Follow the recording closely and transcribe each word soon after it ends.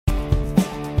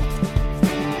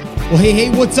Well, hey,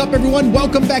 what's up, everyone?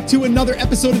 Welcome back to another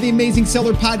episode of the Amazing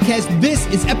Seller Podcast. This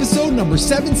is episode number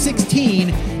 716,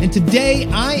 and today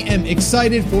I am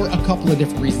excited for a couple of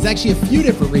different reasons. Actually, a few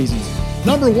different reasons.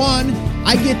 Number one,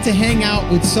 I get to hang out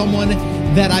with someone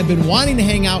that I've been wanting to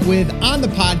hang out with on the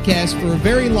podcast for a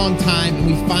very long time, and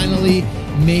we finally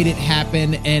made it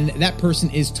happen, and that person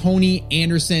is Toni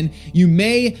Anderson. You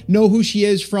may know who she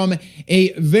is from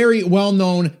a very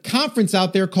well-known conference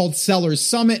out there called Sellers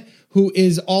Summit, who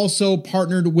is also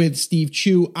partnered with Steve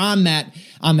Chu on that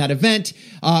event.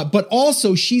 But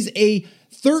also she's a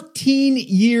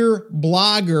 13-year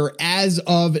blogger as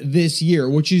of this year,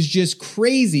 which is just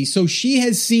crazy. So she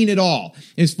has seen it all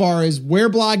as far as where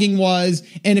blogging was.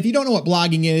 And if you don't know what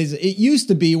blogging is, it used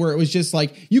to be where it was just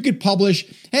like you could publish,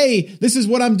 hey, this is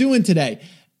what I'm doing today.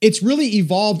 It's really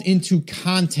evolved into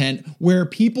content where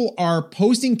people are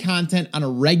posting content on a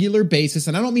regular basis.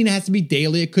 And I don't mean it has to be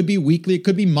daily. It could be weekly. It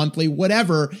could be monthly,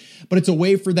 whatever. But it's a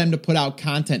way for them to put out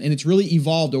content. And it's really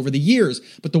evolved over the years.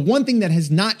 But the one thing that has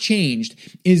not changed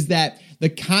is that the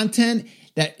content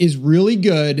that is really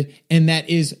good and that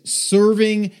is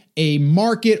serving a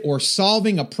market or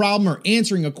solving a problem or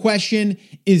answering a question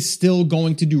is still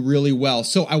going to do really well.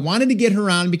 So I wanted to get her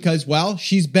on because, well,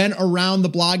 she's been around the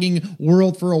blogging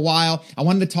world for a while. I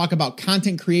wanted to talk about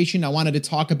content creation. I wanted to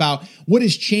talk about what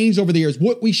has changed over the years,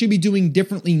 what we should be doing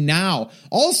differently now.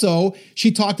 Also,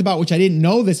 she talked about, which I didn't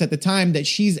know this at the time, that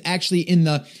she's actually in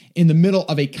the middle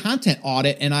of a content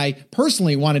audit. And I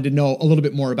personally wanted to know a little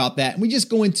bit more about that. And we just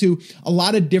go into a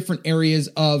lot of different areas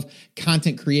of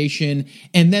content creation.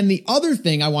 And then the other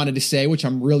thing I wanted to say, which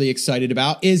I'm really excited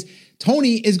about, is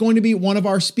Toni is going to be one of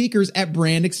our speakers at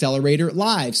Brand Accelerator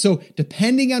Live. So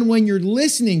depending on when you're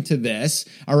listening to this,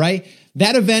 all right,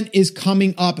 that event is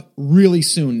coming up really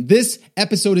soon. This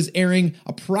episode is airing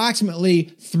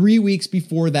approximately 3 weeks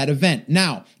before that event.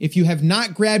 Now, if you have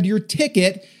not grabbed your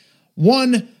ticket,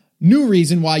 one new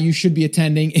reason why you should be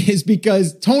attending is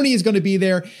because Toni is going to be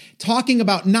there talking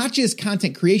about not just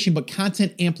content creation, but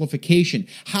content amplification,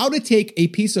 how to take a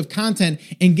piece of content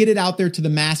and get it out there to the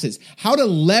masses, how to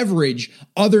leverage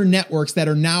other networks that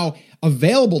are now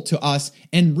available to us,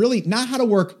 and really not how to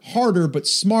work harder, but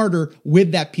smarter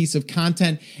with that piece of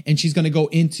content. And she's going to go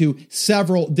into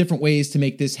several different ways to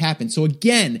make this happen. So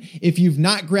again, if you've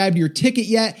not grabbed your ticket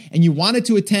yet and you wanted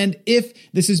to attend,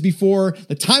 if this is before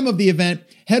the time of the event,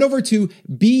 head over to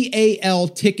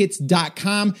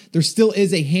baltickets.com. There still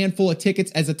is a handful of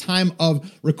tickets as a time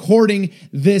of recording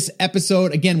this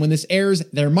episode. Again, when this airs,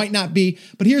 there might not be,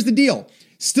 but here's the deal.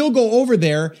 Still go over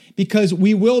there because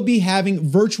we will be having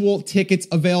virtual tickets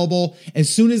available. As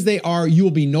soon as they are, you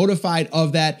will be notified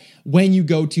of that when you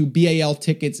go to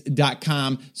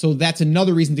baltickets.com. So that's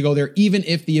another reason to go there, even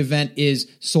if the event is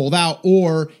sold out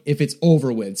or if it's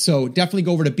over with. So definitely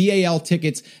go over to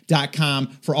baltickets.com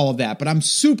for all of that. But I'm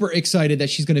super excited that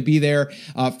she's going to be there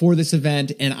for this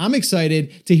event. And I'm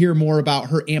excited to hear more about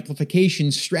her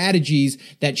amplification strategies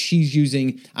that she's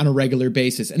using on a regular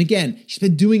basis. And again, she's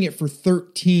been doing it for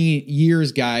 13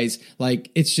 years, guys. Like,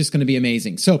 it's just going to be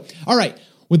amazing. So, all right.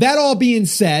 With that all being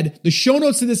said, the show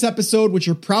notes to this episode, which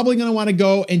you're probably going to want to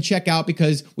go and check out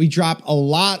because we drop a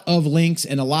lot of links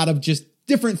and a lot of just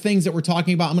different things that we're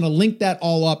talking about. I'm going to link that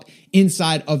all up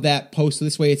inside of that post. So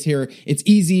this way it's here. It's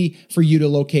easy for you to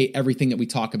locate everything that we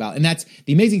talk about. And that's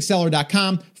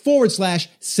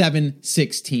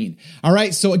theamazingseller.com/716. All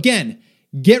right. So again,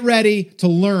 get ready to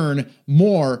learn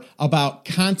more about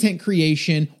content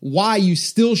creation, why you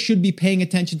still should be paying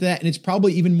attention to that. And it's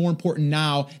probably even more important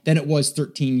now than it was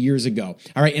 13 years ago.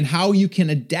 All right. And how you can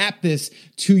adapt this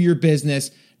to your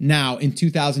business now in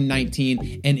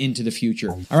 2019 and into the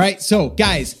future. All right. So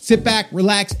guys, sit back,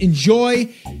 relax,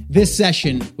 enjoy this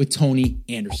session with Toni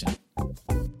Anderson.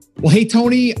 Well, hey,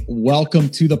 Toni, welcome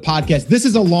to the podcast. This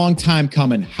is a long time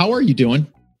coming. How are you doing?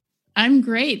 I'm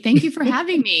great. Thank you for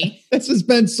having me. This has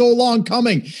been so long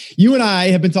coming. You and I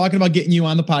have been talking about getting you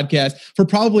on the podcast for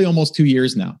probably almost 2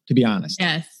 years now, to be honest.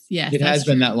 Yes. It has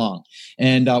been that long.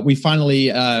 And we finally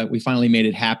made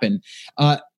it happen.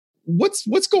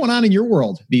 What's going on in your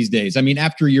world these days? I mean,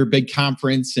 after your big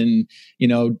conference and,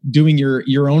 doing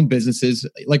your own businesses,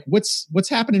 like what's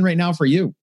happening right now for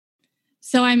you?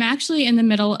 So I'm actually in the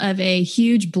middle of a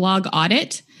huge blog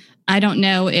audit. I don't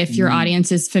know if your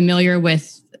audience is familiar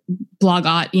with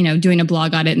doing a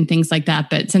blog audit and things like that.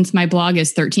 But since my blog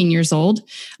is 13 years old,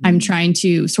 I'm trying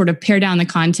to sort of pare down the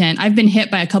content. I've been hit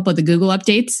by a couple of the Google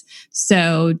updates.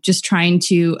 So just trying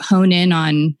to hone in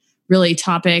on really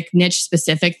topic, niche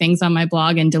specific things on my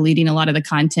blog and deleting a lot of the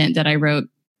content that I wrote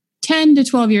 10 to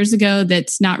 12 years ago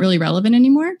that's not really relevant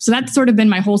anymore. So that's sort of been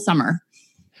my whole summer.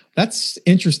 That's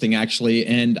interesting, actually.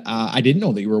 And I didn't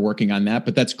know that you were working on that,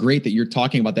 but that's great that you're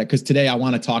talking about that, because today I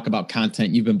want to talk about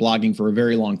content. You've been blogging for a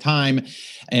very long time.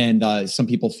 And some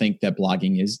people think that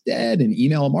blogging is dead and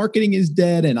email marketing is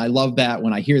dead. And I love that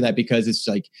when I hear that, because it's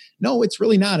like, no, it's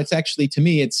really not. It's actually, to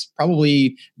me, it's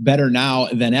probably better now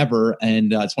than ever.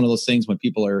 And it's one of those things when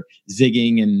people are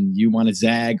zigging and you want to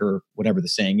zag, or whatever the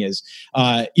saying is,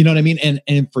 you know what I mean?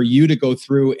 And for you to go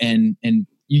through and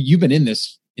you've been in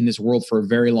this world for a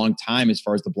very long time as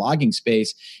far as the blogging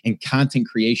space and content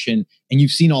creation, and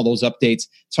you've seen all those updates.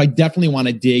 So I definitely want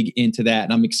to dig into that.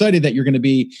 And I'm excited that you're going to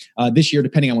be this year,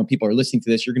 depending on when people are listening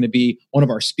to this, you're going to be one of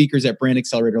our speakers at Brand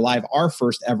Accelerator Live, our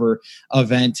first ever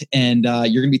event. And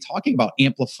you're going to be talking about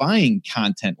amplifying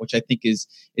content, which I think is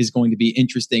going to be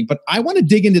interesting. But I want to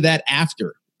dig into that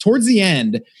towards the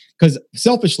end, because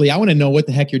selfishly, I want to know what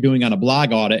the heck you're doing on a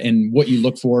blog audit and what you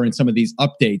look for in some of these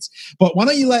updates. But why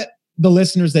don't you let the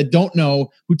listeners that don't know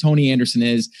who Tony Anderson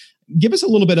is, give us a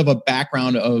little bit of a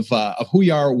background of who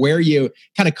you are, where you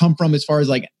kind of come from as far as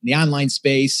like the online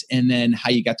space, and then how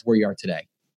you got to where you are today.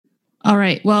 All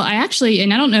right. Well, I actually,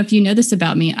 and I don't know if you know this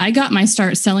about me, I got my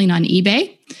start selling on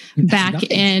eBay back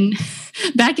in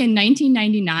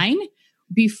 1999,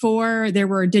 before there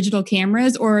were digital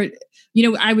cameras, or,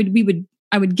 you know, I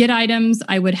would get items,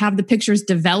 I would have the pictures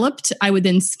developed, I would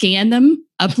then scan them,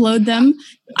 upload them.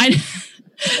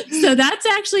 So that's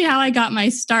actually how I got my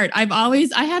start. I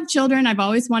have children. I've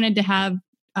always wanted to have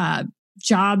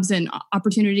jobs and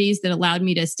opportunities that allowed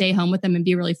me to stay home with them and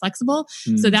be really flexible.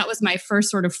 So that was my first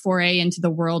sort of foray into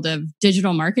the world of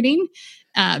digital marketing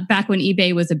back when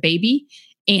eBay was a baby.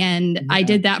 And I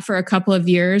did that for a couple of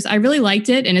years. I really liked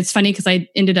it. And it's funny because I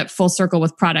ended up full circle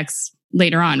with products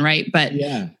later on, right? But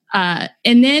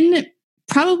and then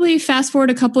probably fast forward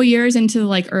a couple years into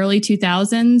like early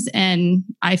 2000s, and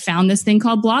I found this thing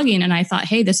called blogging, and I thought,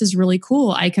 hey, this is really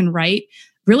cool. I can write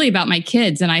really about my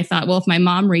kids. And I thought, well, if my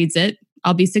mom reads it,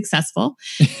 I'll be successful.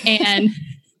 And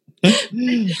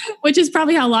which is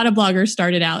probably how a lot of bloggers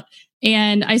started out.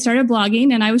 And I started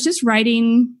blogging, and I was just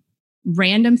writing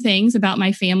random things about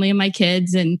my family and my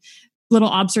kids, and little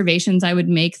observations I would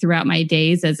make throughout my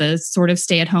days as a sort of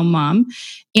stay-at-home mom.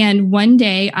 And one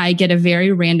day I get a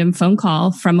very random phone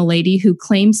call from a lady who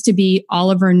claims to be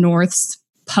Oliver North's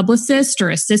publicist or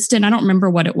assistant. I don't remember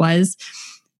what it was.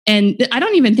 And I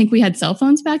don't even think we had cell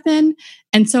phones back then.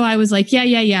 And so I was like,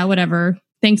 yeah, whatever.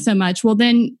 Thanks so much. Well,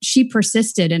 then she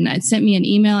persisted and sent me an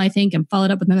email, I think, and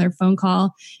followed up with another phone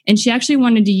call. And she actually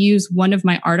wanted to use one of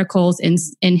my articles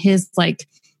in his like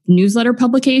newsletter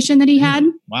publication that he had.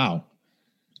 Wow.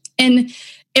 And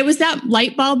it was that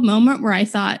light bulb moment where I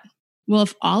thought, well,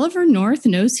 if Oliver North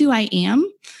knows who I am,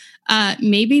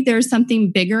 maybe there's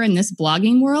something bigger in this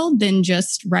blogging world than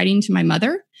just writing to my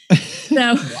mother.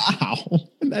 So, wow,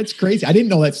 that's crazy. I didn't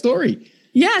know that story.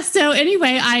 Yeah. So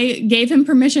anyway, I gave him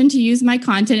permission to use my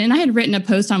content, and I had written a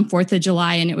post on 4th of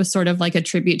July, and it was sort of like a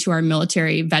tribute to our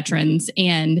military veterans,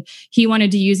 and he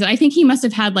wanted to use it. I think he must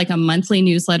have had like a monthly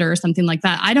newsletter or something like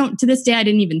that. To this day, I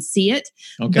didn't even see it,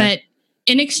 but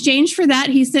in exchange for that,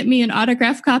 he sent me an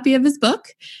autographed copy of his book.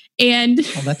 And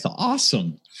that's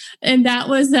awesome. And that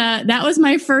was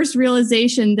my first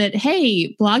realization that,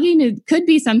 hey, blogging could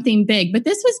be something big. But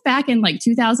this was back in like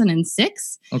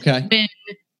 2006. Okay. When,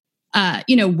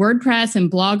 WordPress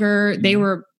and Blogger,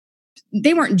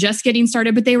 they weren't just getting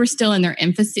started, but they were still in their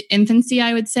infancy,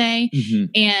 I would say. Mm-hmm.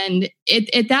 And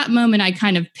at that moment, I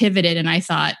kind of pivoted and I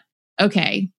thought,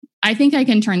 okay, I think I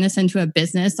can turn this into a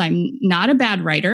business. I'm not a bad writer.